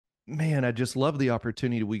man, I just love the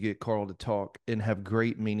opportunity we get, Carl, to talk and have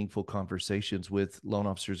great, meaningful conversations with loan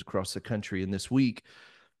officers across the country. And this week,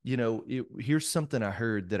 here's something I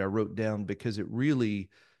heard that I wrote down because it really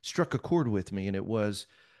struck a chord with me. And it was,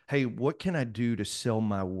 hey, what can I do to sell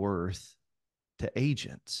my worth to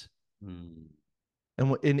agents? Mm.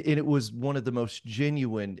 And it was one of the most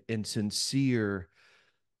genuine and sincere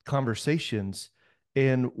conversations.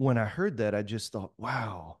 And when I heard that, I just thought,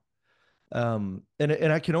 wow. And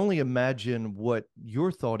I can only imagine what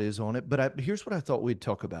your thought is on it. But here's what I thought we'd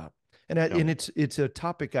talk about, Tell and me. it's a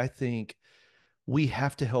topic I think we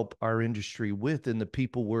have to help our industry with, and the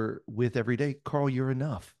people we're with every day. Carl, you're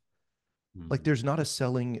enough. Like Mm. there's not a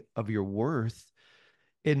selling of your worth.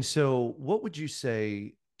 And so, what would you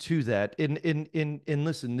say to that? And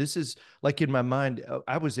listen, this is like in my mind,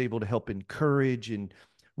 I was able to help encourage and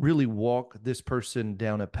really walk this person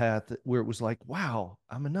down a path where it was like, wow,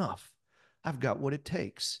 I'm enough. I've got what it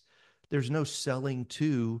takes. There's no selling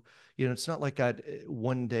to, it's not like I'd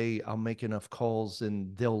one day I'll make enough calls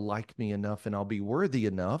and they'll like me enough and I'll be worthy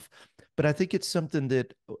enough. But I think it's something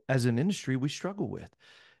that as an industry we struggle with.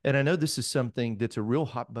 And I know this is something that's a real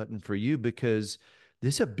hot button for you because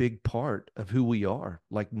this is a big part of who we are,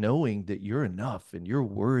 like knowing that you're enough and you're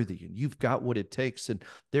worthy and you've got what it takes. And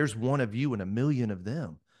there's one of you and a million of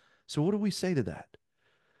them. So, what do we say to that?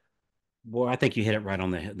 Boy, I think you hit it right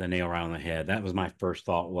on the nail right on the head. That was my first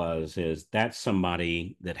thought was is that's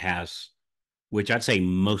somebody that has, which I'd say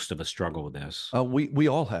most of us struggle with this. We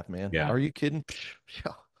all have, man. Yeah. Are you kidding?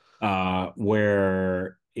 Yeah.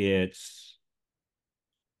 Where it's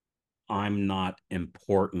I'm not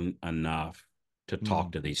important enough to talk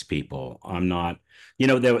Mm, to these people. I'm not,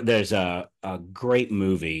 there's a great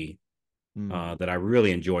movie mm. that I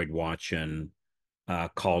really enjoyed watching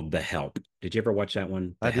called The Help. Did you ever watch that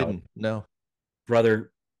one? The I Help? didn't. No.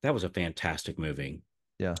 Brother, that was a fantastic movie.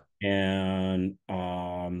 Yeah. And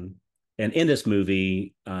in this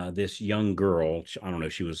movie, this young girl, I don't know,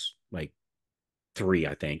 she was like three,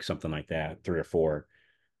 I think, something like that, three or four.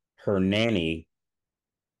 Her nanny,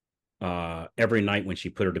 every night when she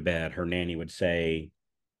put her to bed, her nanny would say,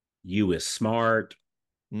 "You is smart,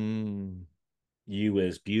 Mm, you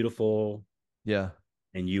is beautiful, yeah.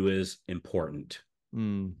 and you is important."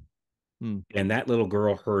 Mm, mm. And that little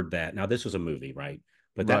girl heard that. Now, this was a movie, right?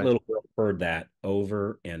 But that Right. little girl heard that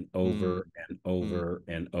over and Mm, over and mm, over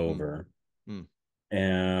and mm, over. mm.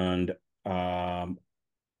 And um,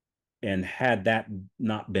 and had that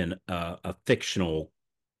not been a fictional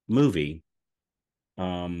movie,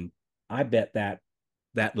 um, I bet that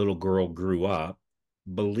little girl grew up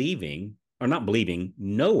believing, or not believing,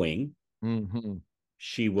 knowing Mhm,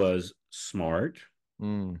 she was smart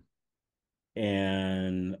mm,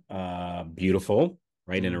 and beautiful,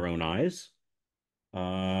 right in mm. her own eyes,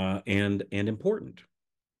 and important.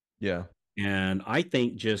 Yeah. And I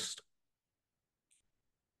think just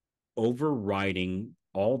overriding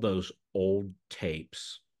all those old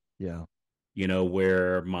tapes, Yeah.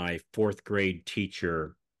 where my fourth grade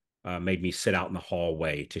teacher made me sit out in the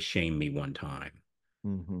hallway to shame me one time.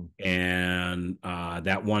 Hmm. And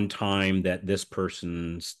that one time that this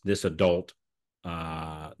adult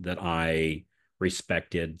that I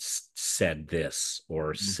respected said this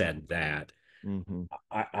or Hmm. said that. Hmm.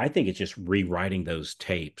 I think it's just rewriting those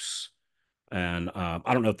tapes. And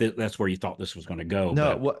I don't know if that's where you thought this was going to go,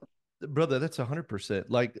 No, but what, brother, that's 100%.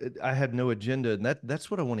 Like I had no agenda, and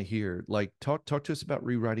that's what I want to hear. Like talk to us about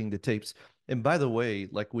rewriting the tapes. And by the way,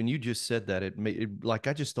 like when you just said that, it made it, like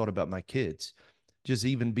I just thought about my kids, just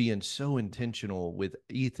even being so intentional with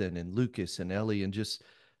Ethan and Lucas and Ellie, and just,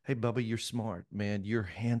 hey, Bubba, you're smart, man. You're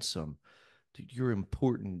handsome. Dude, you're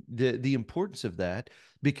important. The importance of that,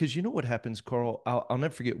 because you know what happens, Carl. I'll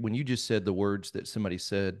never forget when you just said the words that somebody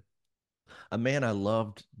said, a man I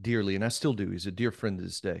loved dearly, and I still do. He's a dear friend to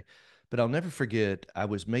this day. But I'll never forget, I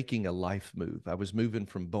was making a life move. I was moving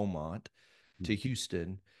from Beaumont to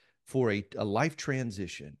Houston for a life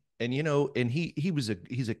transition. And and he's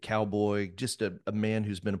a cowboy, just a man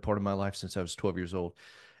who's been a part of my life since I was 12 years old.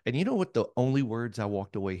 And you know what the only words I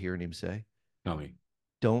walked away hearing him say? tell me.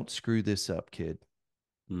 Don't screw this up, kid.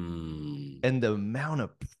 Hmm. And the amount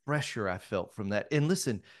of pressure I felt from that. And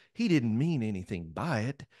listen, he didn't mean anything by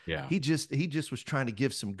it. Yeah. He just was trying to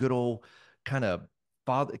give some good old kind of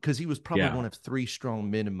father, because he was probably Yeah. one of three strong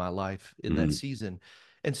men in my life in that Mhm. season.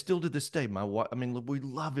 And still to this day, my wife, I mean, we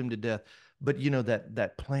love him to death. But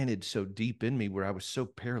that planted so deep in me where I was so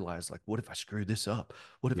paralyzed, like, what if I screw this up?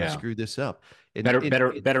 What if I Yeah. screw this up? And Better, it,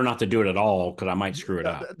 better, it better not to do it at all because I might screw it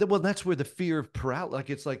up. well, that's where the fear of paralysis, like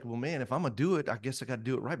it's like, well, man, if I'm gonna do it, I guess I got to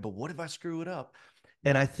do it right. But what if I screw it up?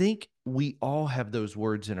 And I think we all have those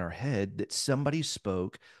words in our head that somebody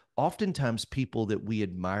spoke oftentimes people that we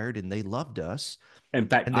admired and they loved us. In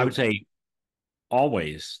fact, And I they would say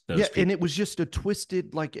always Yeah, those and people. it was just a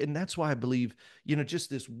twisted, like, and that's why I believe, just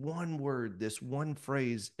this one word, this one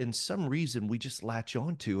phrase, and some reason we just latch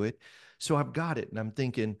onto it. So I've got it, and I'm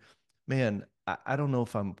thinking, man, I don't know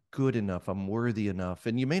if I'm good enough, I'm worthy enough.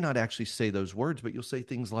 And you may not actually say those words, but you'll say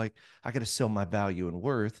things like, I got to sell my value and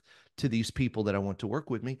worth to these people that I want to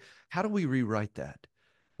work with me. How do we rewrite that?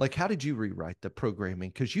 Like, how did you rewrite the programming?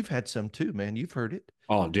 Because you've had some too, man. You've heard it.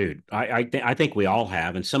 Oh, dude, I think we all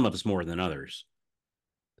have, and some of us more than others.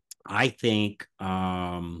 I think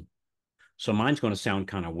so. Mine's going to sound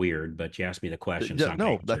kind of weird, but you asked me the question, so I'm going to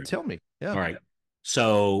No, answer that it. tell me. Yeah. All right.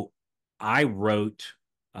 So I wrote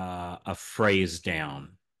a phrase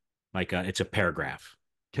down, like it's a paragraph,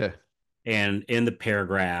 Okay. and in the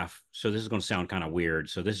paragraph, so this is going to sound kind of weird.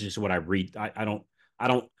 So this is just what I read. I don't, I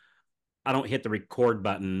don't hit the record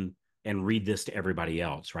button and read this to everybody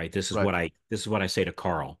else, right? Right. This is what I say to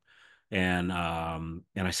Carl, and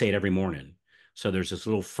I say it every morning. So there's this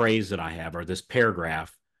little phrase that I have, or this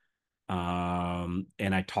paragraph, and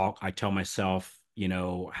I tell myself,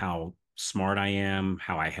 how smart I am,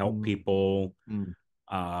 how I help Mm, people, mm.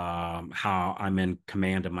 how I'm in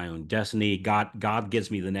command of my own destiny. God gives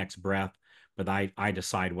me the next breath, but I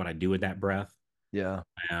decide what I do with that breath, Yeah.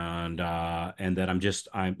 and that I'm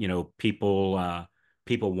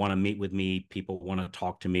people want to meet with me, people want to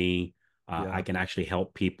talk to me. I Yeah. can actually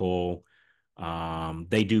help people.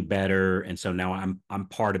 They do better, and so now I'm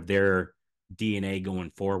part of their DNA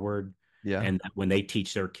going forward. Yeah. And that when they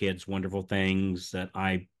teach their kids wonderful things, that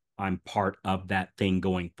I'm part of that thing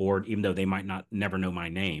going forward, even though they might not never know my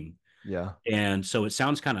name. Yeah. And so it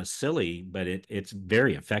sounds kind of silly, but it's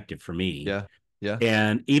very effective for me. Yeah. Yeah.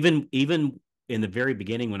 And even in the very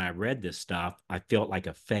beginning when I read this stuff, I felt like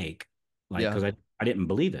a fake, like Yeah. because I didn't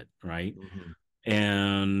believe it, right? Hmm.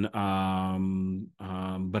 And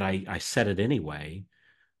but I said it anyway.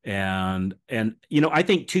 And I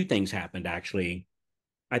think two things happened actually.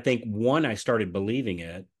 I think one, I started believing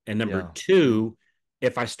it, and number Yeah. Mm. two,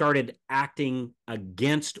 if I started acting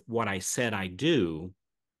against what I said I do,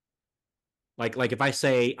 like if I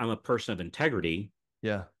say I'm a person of integrity,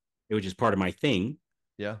 Yeah. which is part of my thing.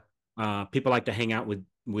 Yeah. People like to hang out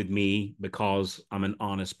with me because I'm an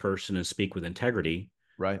honest person and speak with integrity.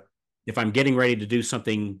 Right. If I'm getting ready to do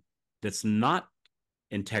something that's not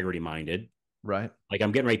integrity minded, Right. like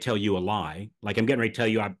I'm getting ready to tell you a lie, like I'm getting ready to tell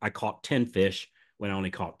you I caught 10 fish when I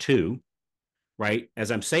only caught two, right?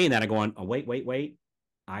 As I'm saying that, I'm going, oh, wait.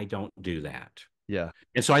 I don't do that. Yeah.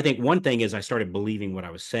 And so I think one thing is I started believing what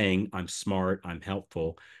I was saying. I'm smart, I'm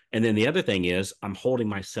helpful. And then the other thing is I'm holding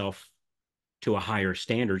myself to a higher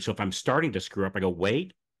standard. So if I'm starting to screw up, I go,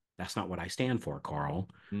 wait, that's not what I stand for, Carl.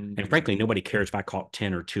 And Mm. frankly, nobody cares if I caught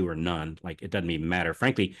 10 or two or none. Like it doesn't even matter.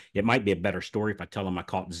 Frankly, it might be a better story if I tell them I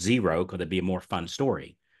caught zero because it'd be a more fun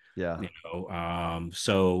story. Yeah.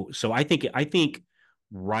 So I think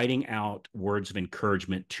writing out words of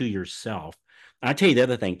encouragement to yourself. I tell you the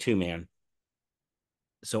other thing too, man.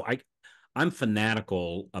 So I'm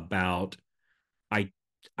fanatical about I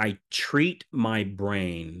I treat my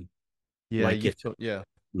brain Yeah. like You've it's told, yeah.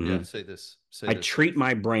 Yeah. mhm. Say this. Say I this. treat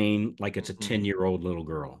my brain like it's a Hmm. 10-year-old little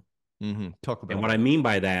girl. Talk And about what it. I mean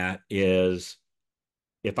by that is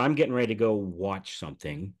if I'm getting ready to go watch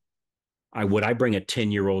something, would I bring a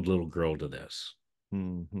 10-year-old little girl to this?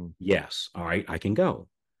 Hmm. Yes. All right, I can go.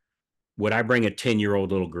 Would I bring a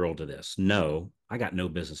 10-year-old little girl to this? No, I got no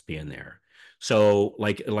business being there. So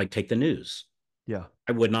like take the news. Yeah.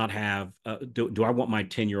 I would not have do I want my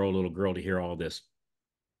 10-year-old little girl to hear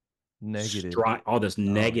Negative. all this Oh,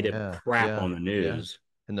 negative yeah. crap Yeah. on the Yeah. news?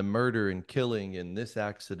 And the murder and killing and this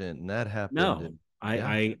accident and that happened. No, And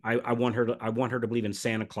yeah. I want her to believe in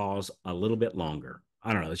Santa Claus a little bit longer.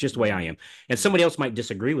 I don't know. It's just the way I Mm. am. And Mm. somebody else might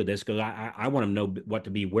disagree with this because I want to know what to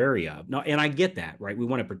be wary of. No, and I get that, right? We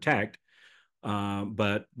want to protect.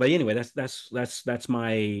 But anyway, that's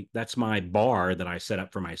my bar that I set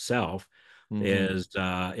up for myself. Hmm. Is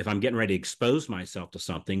if I'm getting ready to expose myself to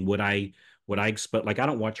something, would I expose? Like I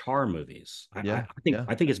don't watch horror movies. Yeah. I think Yeah.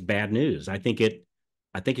 I think it's bad news. I think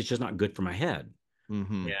it's just not good for my head.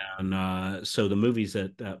 Hmm. And so the movies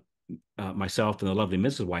that myself and the lovely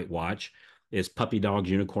Mrs. White watch is Puppy Dogs,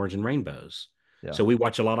 Unicorns, and Rainbows. Yeah. So we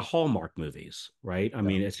watch a lot of Hallmark movies, right? I Yeah.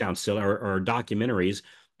 mean, it sounds silly, or documentaries,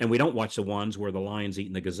 and we don't watch the ones where the lion's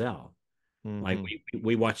eating the gazelle. Like Hmm.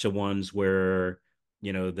 we watch the ones where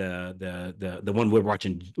the one we were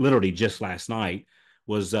watching literally just last night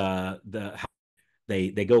was the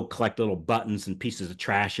they go collect little buttons and pieces of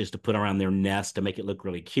trashes to put around their nest to make it look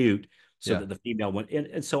really cute so Yeah. that the female went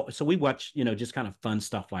and so we watch just kind of fun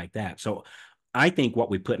stuff like that. So I think what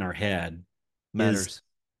we put in our head is Matters.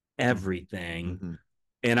 Mm-hmm. everything. Mm-hmm.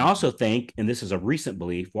 And I Mm-hmm. also think, and this is a recent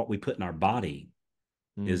belief, what we put in our body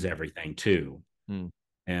is Mm-hmm. everything too. Mm-hmm.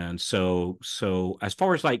 And so as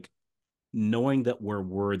far as like knowing that we're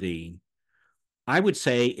worthy, I would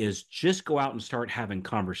say is just go out and start having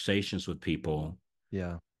conversations with people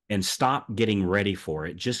Yeah. and stop getting ready for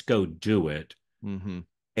it. Just go do it. Mm-hmm.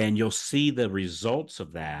 And you'll see the results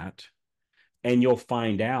of that. And you'll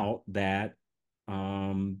find out that,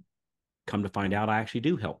 um, come to find out, I actually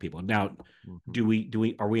do help people. Now,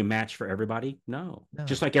 Mm-hmm. are we a match for everybody? No.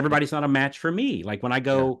 Just No. like No. everybody's not a match for me. Like when I Yeah.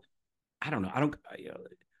 go, I don't know, I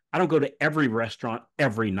don't go to every restaurant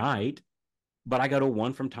every night, but I go to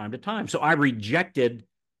one from time to time. So I rejected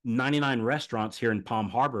 99 restaurants here in Palm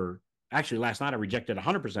Harbor. Actually, last night I rejected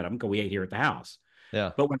 100% of them because we ate here at the house.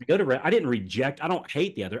 Yeah. But when I go to, I didn't reject, I don't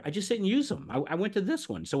hate the other. I just didn't use them. I went to this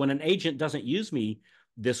one. So when an agent doesn't use me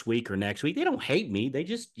this week or next week, they don't hate me. They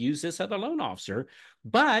just use this other loan officer.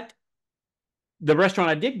 But the restaurant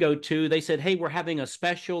I did go to, they said, "Hey, we're having a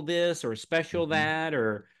special this or a special Mm-hmm. that,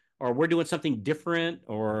 or we're doing something different,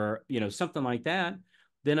 or something like that."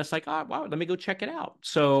 Then it's like, oh wow, let me go check it out.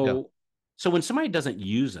 Yeah. So when somebody doesn't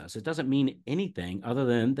use us, it doesn't mean anything other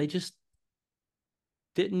than they just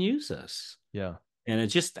didn't use us. Yeah. And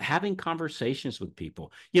it's just having conversations with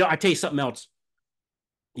people. I tell you something else.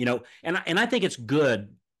 And I think it's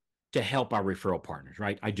good to help our referral partners,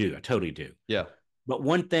 right? I do, I totally do. Yeah. But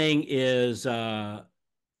one thing is,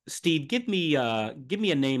 Steve, give me a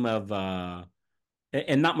name of,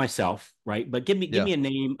 and not myself, right? But give Yeah. me a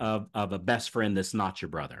name of a best friend that's not your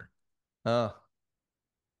brother, Uh,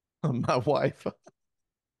 my wife.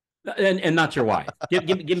 and not your wife.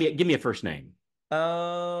 Give me a first name.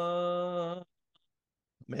 Uh,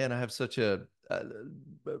 man, I have such a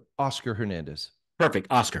Oscar Hernandez. Perfect,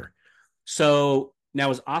 Oscar. So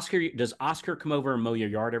now does Oscar come over and mow your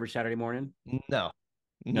yard every Saturday morning? No.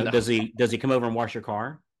 No. No. Does he come over and wash your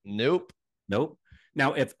car? Nope. Nope.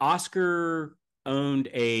 Now, if Oscar owned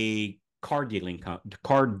a detailing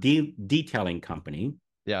company,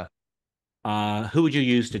 Yeah. who would you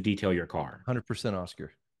use to detail your car? 100%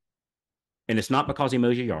 Oscar. And it's not because he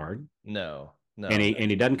mows your yard, No. and No.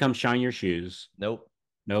 he doesn't come shine your shoes. Nope.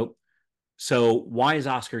 Nope. So why is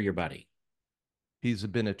Oscar your buddy? He's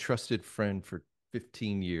been a trusted friend for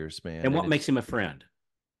 15 years, man. And And what makes it's him a friend?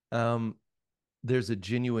 um there's a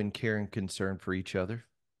genuine care and concern for each other.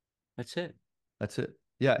 That's it. That's it.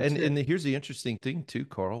 Yeah, That's and it. here's the interesting thing too,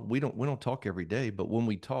 Carl. We don't talk every day, but when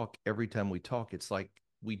we talk, every time we talk, it's like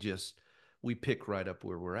we pick right up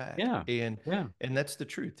where we're at. Yeah. Yeah. And that's the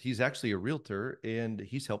truth. He's actually a realtor and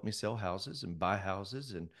he's helped me sell houses and buy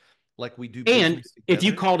houses and like we do And business if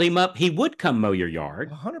you together. called him up, he would come mow your yard,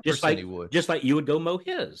 100% he would. just like you would go mow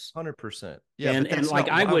his. 100%. Yeah, And but and that's like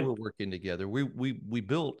not I why we're would, working together. We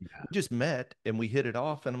just met and we hit it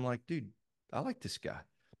off and I'm like, dude, I like this guy and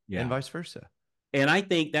yeah. vice versa. And I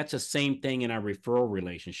think that's the same thing in our referral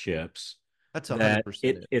relationships. That's That 100%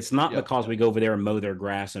 it. it's not Yeah. because we go over there and mow their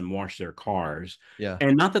grass and wash their cars. Yeah.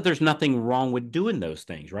 And not that there's nothing wrong with doing those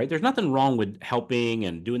things, right? There's nothing wrong with helping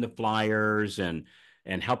and doing the flyers and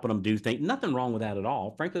helping them do things. Nothing wrong with that at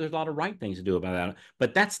all. Frankly, there's a lot of right things to do about that.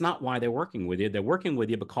 But that's not why they're working with you. They're working with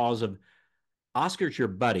you because of Oscar's your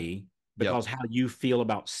buddy, Yep. because how you feel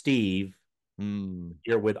about Steve, Mm,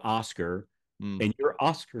 you're with Oscar, mm. and you're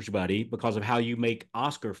Oscar's buddy because of how you make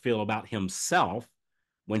Oscar feel about himself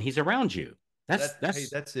when he's around you. That's Hey, that's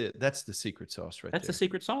that's it. That's the secret sauce right that's the there.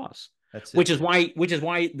 secret sauce. That's Which it. is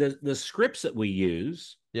why the scripts that we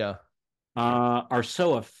use, Yeah, are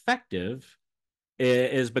so effective,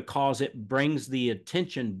 is because it brings the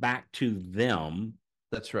attention back to them,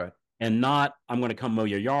 that's right. and not, I'm going to come mow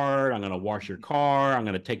your yard, I'm going to wash your Mhm. car, I'm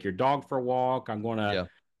going to take your dog for a walk, I'm going to, Yeah.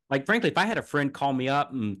 like, frankly, if I had a friend call me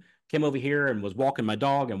up and came over here and was walking my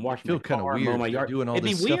dog and It'd washing my feel kind of car and mow weird. my You're yard, doing all it'd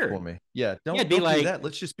be this stuff for weird. me. Yeah, Yeah, don't it'd be don't do like, that.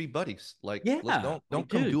 Let's just be buddies. Like, yeah, don't like,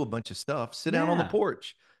 come do dude, a bunch of stuff. Sit down on the yeah.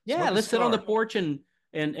 porch, Yeah, smoke a let's sit on the cigar. porch and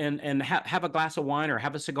have a glass of wine or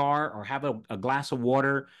have a cigar or have a glass of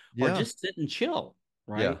water or Yeah, just sit and chill,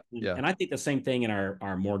 yeah, right? And, yeah. and I think the same thing in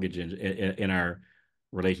our mortgage in our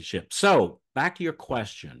relationship. So back to your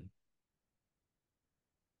question,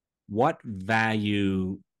 what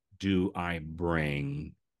value do I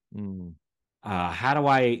bring? Mm, How do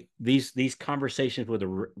I these conversations with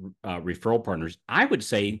the referral partners? I would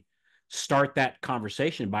say start that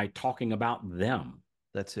conversation by talking about them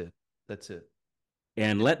that's it. That's it.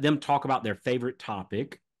 and let them talk about their favorite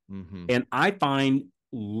topic. Mm-hmm. And I find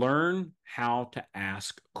learn how to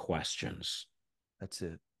ask questions. That's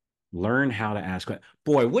it. Learn how to ask.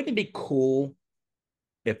 Boy, wouldn't it be cool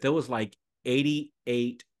if there was like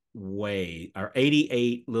 88 or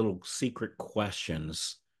 88 little secret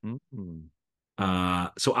questions. Mm-hmm.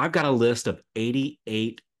 So I've got a list of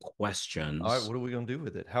 88 All right, questions. what are we gonna do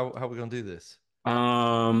with it? How are we gonna do this?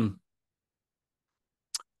 Um,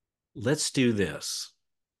 let's do this.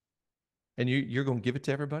 And you're gonna give it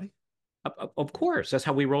to everybody? Of course, that's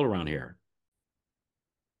how we roll around here.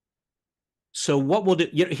 So what we'll do,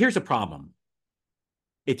 here's a problem.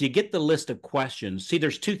 If you get the list of questions, see,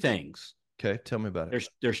 there's two things. Okay, tell me about it.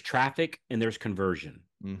 There's traffic and there's conversion.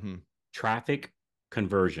 Mm-hmm. Traffic,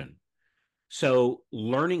 conversion. So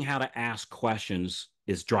learning how to ask questions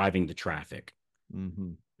is driving the traffic.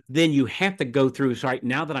 Mm-hmm. Then you have to go through. So right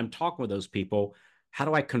now that I'm talking with those people, how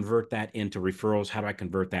do I convert that into referrals? How do I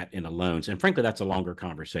convert that into loans? And frankly, that's a longer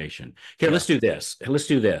conversation. Here, Yeah, let's do this. Let's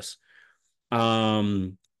do this.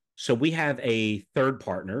 Um, so we have a third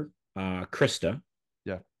partner, Krista,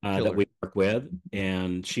 yeah. that Killer. we work with,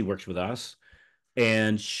 and she works with us,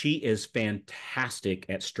 and she is fantastic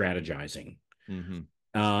at strategizing.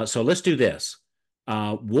 Mm-hmm. So let's do this.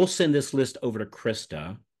 We'll send this list over to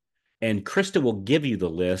Krista, and Krista will give you the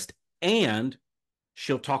list, and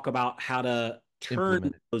she'll talk about how to turn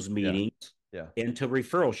Implement it. those Yeah, meetings yeah, into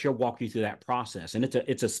referrals. She'll walk you through that process, and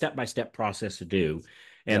it's a step-by-step process to do.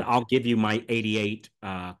 And yeah. I'll give you my 88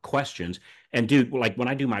 questions. And dude, like when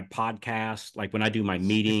I do my podcast, like when I do my Super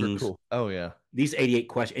meetings, cool. Oh yeah. these 88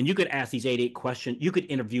 questions, and you could ask these 88 questions. You could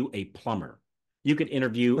interview a plumber. You could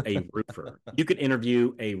interview a roofer. You could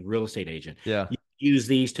interview a real estate agent. Yeah, You could use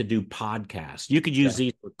these to do podcasts. You could use yeah.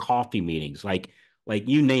 these for coffee meetings, like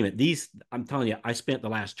you name it. These, I'm telling you, I spent the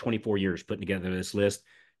last 24 years putting together this list.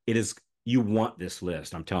 It is, you want this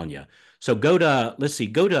list, I'm telling you. So let's see,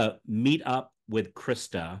 go to Meet Up with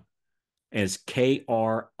Krista as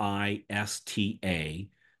Krista,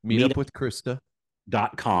 Meet meet up with Krista.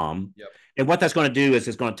 com. Yep. And what that's going to do is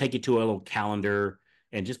it's going to take you to a little calendar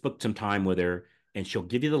and just book some time with her. And she'll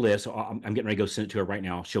give you the list. So I'm getting ready to go send it to her right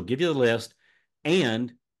now. She'll give you the list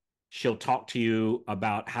and she'll talk to you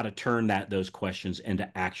about how to turn those questions into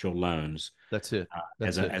actual loans That's it.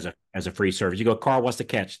 as That's a it. as a as a free service. You go, Carl, what's the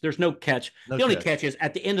catch? There's no catch. No The only catch. catch is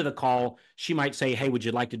at the end of the call, she might say, "Hey, would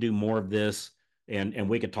you like to do more of this?" And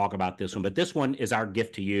we could talk about this one. But this one is our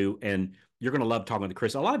gift to you, and you're going to love talking to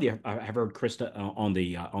Chris. A lot of you have heard Krista on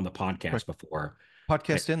the podcast before,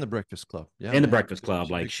 Podcast and the Breakfast Club. Yeah, in the man. Breakfast Club. She's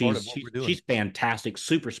a Like big part of what we're doing. she's fantastic,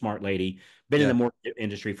 super smart lady, been in the Yeah. mortgage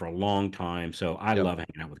industry for a long time. So I Yep. love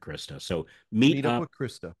hanging out with Krista. So meet Meet up up with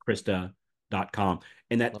Krista. Krista.com.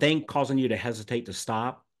 And that Love thing causing you to hesitate to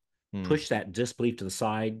stop, it. push that disbelief to the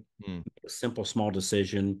side, Mm, make a simple, small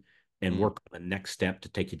decision, and mm. work on the next step to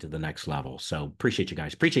take you to the next level. So appreciate you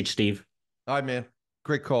guys. Appreciate you, Steve. All right, man.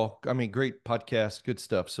 Great call. I mean, great podcast. Good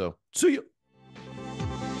stuff. So see you.